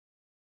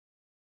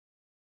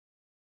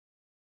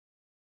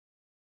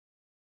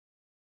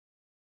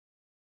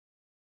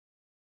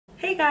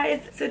Hey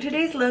guys, so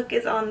today's look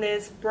is on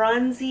this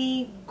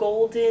bronzy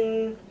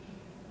golden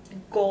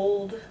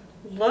gold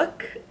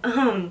look.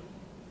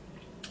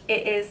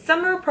 It is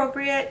summer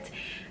appropriate,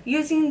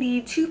 using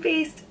the Too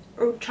Faced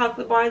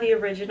chocolate bar, the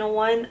original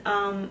one,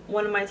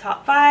 one of my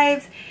top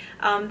fives.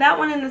 That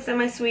one and the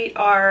semi-sweet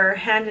are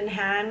hand in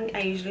hand.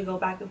 I usually go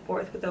back and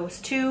forth with those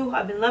two.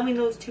 I've been loving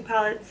those two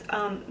palettes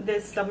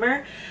this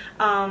summer,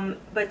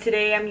 but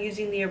today I'm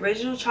using the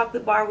original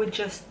chocolate bar with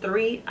just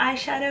 3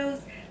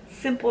 eyeshadows.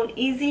 Simple and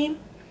easy.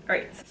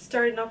 Alright, so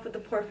starting off with the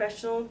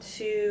Professional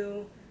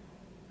to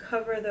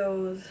cover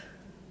those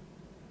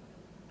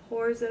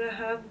pores that I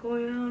have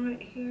going on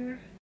right here.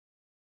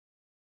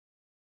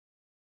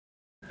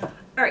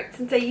 Alright,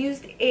 since I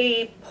used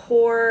a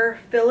pore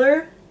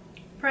filler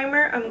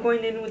primer, I'm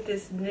going in with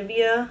this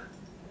Nivea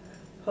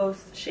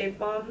Post Shave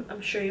Balm.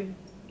 I'm sure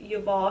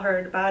you've all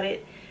heard about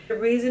it. The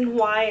reason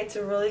why it's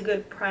a really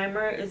good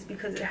primer is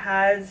because it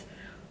has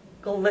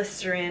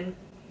glycerin,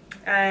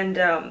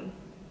 and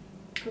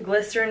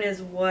glycerin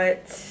is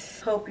what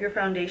helps your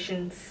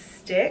foundation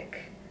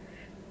stick,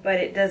 but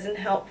it doesn't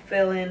help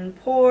fill in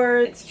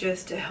pores. It's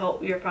just to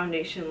help your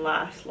foundation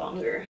last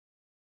longer.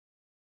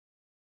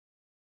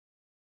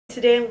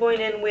 Today I'm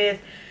going in with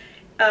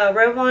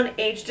Revlon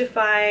Age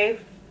Defy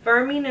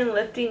Firming and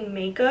Lifting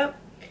Makeup.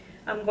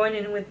 I'm going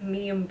in with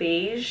medium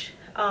beige.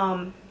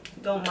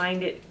 Don't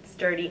mind it, it's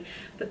dirty,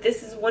 but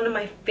this is one of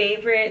my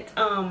favorite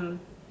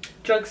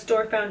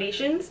drugstore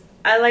foundations.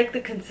 I like the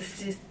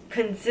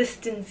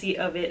consistency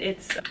of it.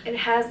 It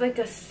has like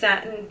a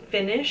satin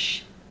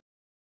finish,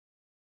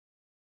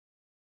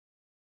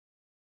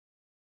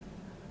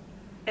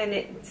 and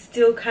it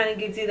still kind of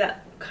gives you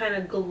that kind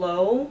of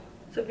glow.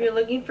 So if you're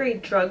looking for a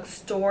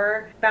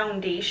drugstore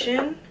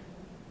foundation,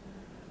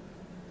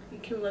 you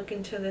can look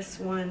into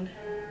this one.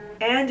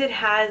 And it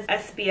has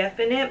SPF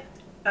in it,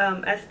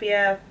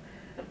 SPF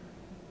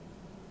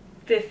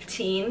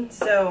 15,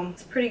 so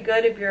it's pretty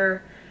good if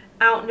you're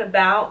out and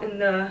about in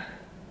the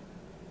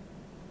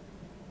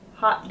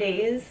hot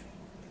days,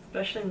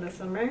 especially in the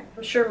summer.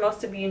 I'm sure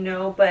most of you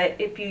know, but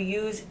if you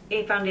use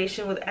a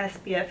foundation with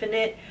SPF in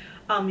it,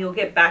 you'll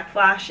get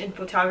backlash in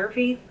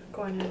photography.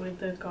 Going in with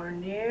the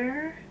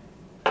Garner,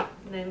 and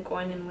then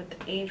going in with the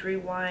Age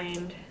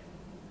Rewind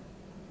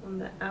on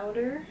the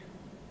outer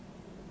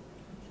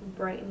to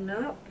brighten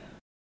up.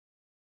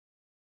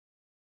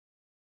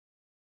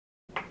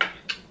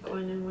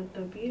 Going in with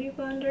the Beauty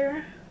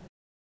Blender.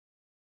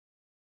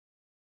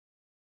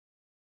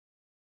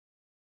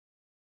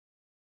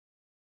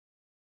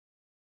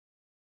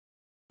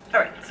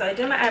 Alright, so I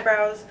did my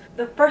eyebrows.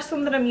 The first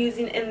one that I'm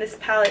using in this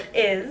palette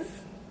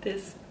is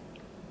this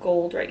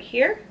gold right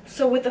here.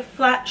 So with a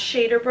flat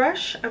shader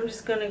brush, I'm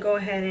just going to go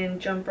ahead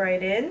and jump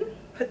right in.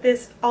 Put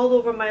this all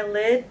over my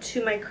lid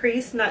to my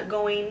crease, not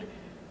going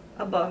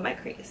above my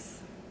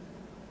crease.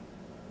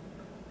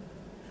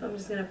 So I'm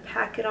just going to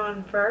pack it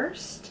on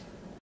first.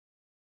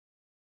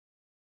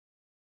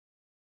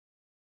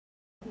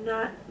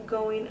 Not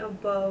going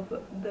above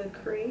the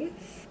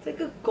crease. It's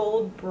like a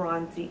gold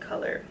bronzy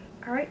color.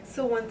 Alright,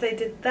 so once I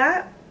did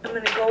that, I'm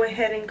going to go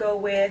ahead and go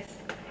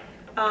with,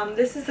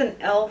 this is an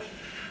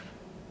e.l.f.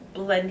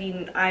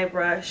 blending eye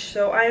brush.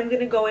 So I am going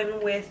to go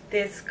in with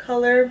this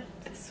color,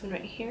 this one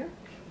right here.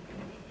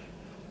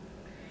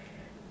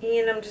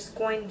 And I'm just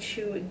going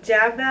to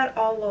dab that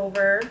all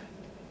over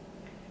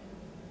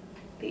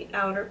the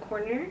outer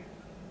corner.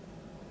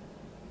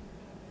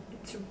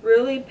 It's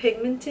really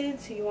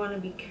pigmented, so you want to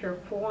be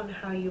careful on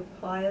how you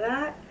apply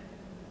that.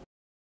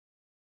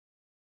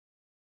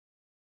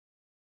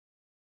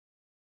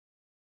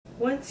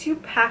 Once you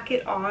pack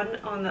it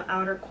on the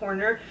outer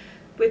corner,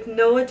 with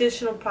no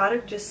additional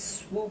product, just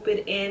swoop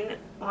it in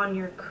on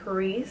your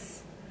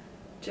crease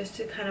just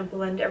to kind of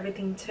blend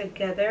everything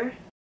together.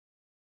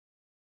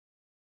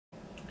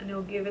 And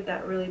it'll give it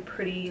that really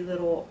pretty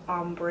little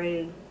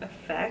ombre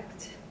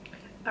effect.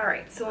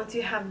 Alright, so once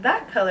you have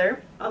that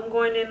color, I'm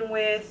going in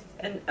with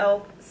an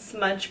e.l.f.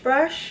 smudge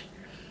brush.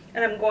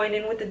 And I'm going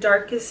in with the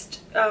darkest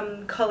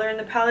color in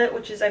the palette,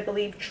 which is, I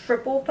believe,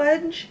 Triple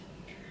Fudge.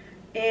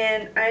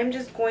 And I'm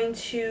just going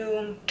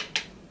to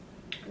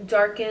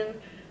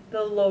darken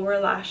the lower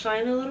lash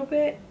line a little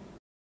bit.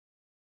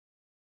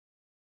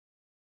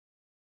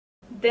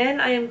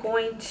 Then I am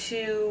going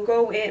to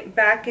go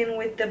back in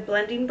with the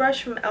blending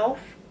brush from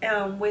e.l.f.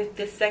 With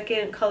the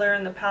second color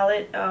in the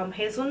palette,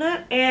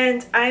 Hazelnut.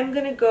 And I'm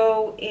going to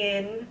go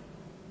in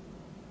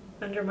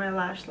under my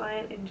lash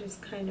line and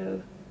just kind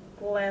of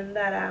blend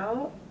that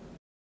out.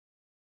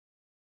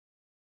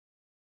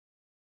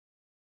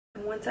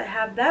 And once I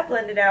have that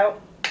blended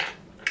out,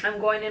 I'm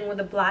going in with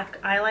a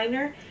black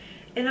eyeliner,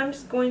 and I'm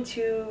just going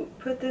to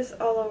put this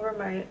all over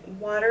my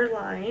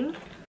waterline.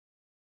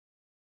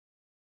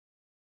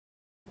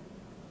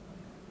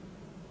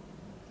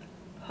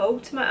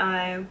 Poke my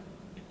eye.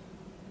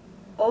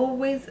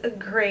 Always a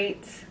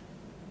great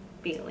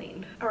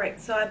feeling.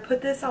 Alright, so I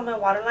put this on my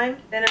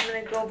waterline. Then I'm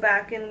going to go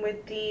back in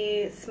with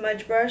the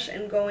smudge brush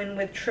and go in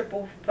with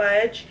Triple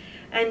Fudge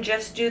and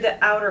just do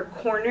the outer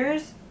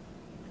corners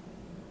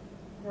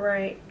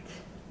right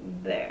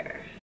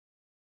there.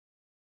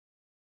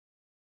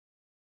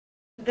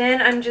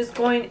 Then I'm just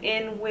going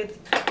in with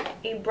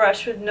a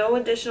brush with no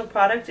additional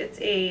product.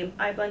 It's a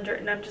eye blender,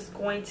 and I'm just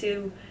going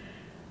to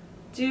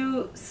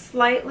do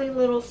slightly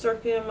little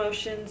circular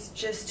motions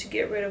just to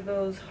get rid of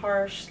those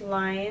harsh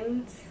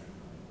lines.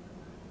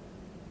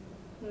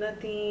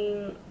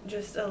 Nothing,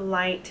 just a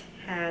light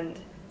hand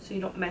so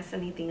you don't mess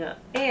anything up.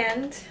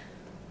 And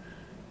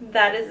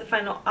that is the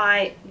final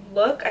eye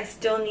look. I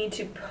still need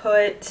to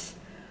put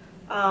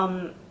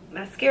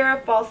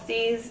mascara,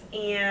 falsies,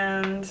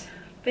 and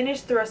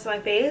finish the rest of my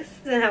face,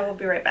 and I will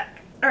be right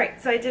back.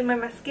 Alright, so I did my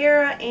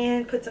mascara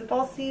and put some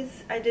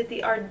falsies. I did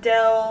the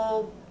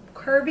Ardell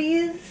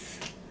Curvies.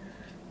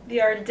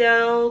 The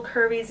Ardell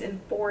Curvies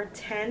in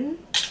 410.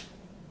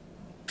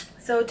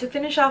 So to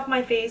finish off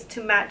my face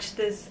to match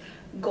this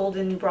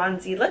golden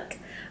bronzy look,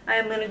 I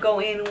am going to go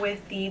in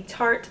with the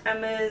Tarte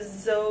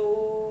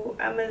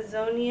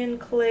Amazonian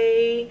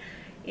Clay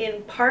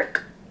in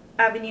Park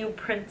Avenue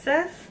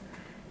Princess.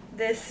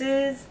 This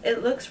is,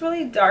 it looks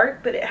really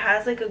dark, but it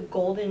has like a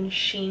golden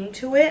sheen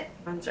to it.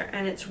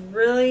 And it's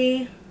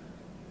really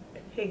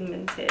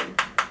pigmented.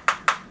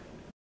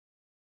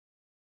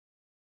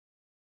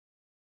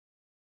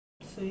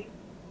 See?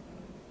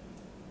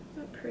 Isn't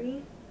that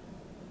pretty?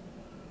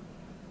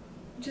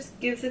 It just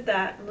gives it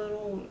that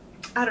little,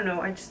 I don't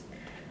know,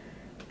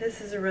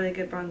 this is a really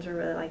good bronzer. I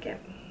really like it.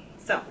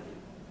 So,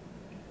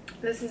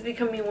 this is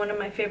becoming one of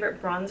my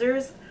favorite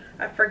bronzers.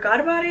 I forgot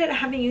about it. I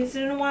haven't used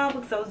it in a while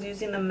because I was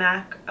using the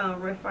MAC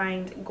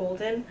Refined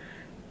Golden.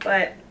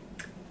 But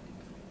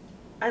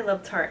I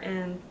love Tarte,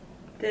 and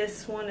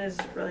this one is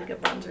a really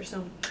good bronzer.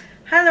 So,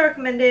 highly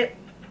recommend it.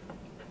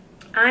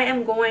 I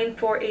am going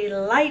for a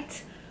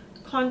light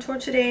contour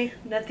today.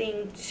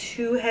 Nothing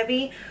too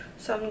heavy.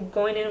 So, I'm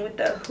going in with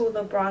the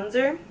Hoola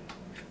bronzer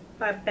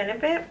by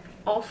Benefit.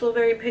 Also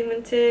very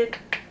pigmented.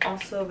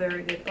 Also a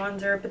very good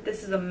bronzer. But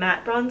this is a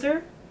matte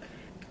bronzer.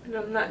 And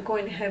I'm not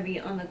going heavy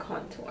on the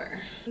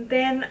contour.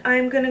 Then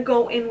I'm going to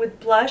go in with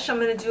blush. I'm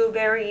going to do a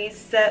very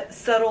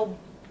subtle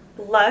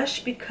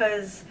blush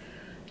because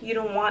you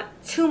don't want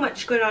too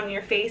much going on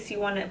your face. You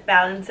want to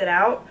balance it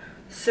out.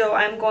 So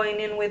I'm going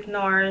in with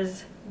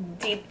NARS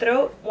Deep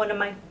Throat, one of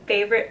my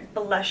favorite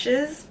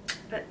blushes.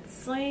 Let's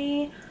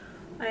see.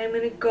 I am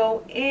going to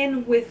go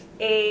in with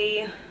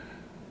a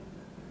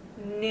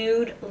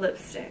nude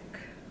lipstick.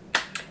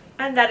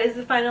 And that is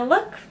the final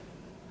look.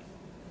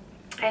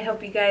 I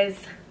hope you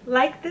guys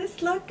like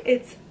this look.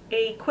 It's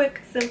a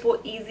quick, simple,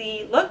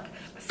 easy look.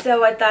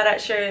 So I thought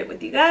I'd share it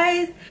with you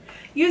guys.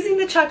 Using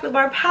the chocolate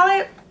bar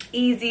palette,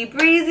 easy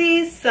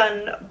breezy,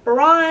 sun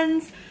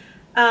bronze,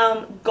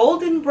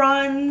 golden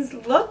bronze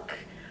look.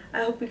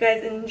 I hope you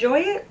guys enjoy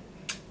it.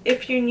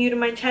 If you're new to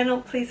my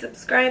channel, please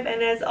subscribe.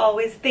 And as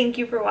always, thank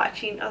you for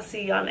watching. I'll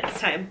see y'all next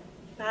time.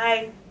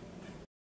 Bye.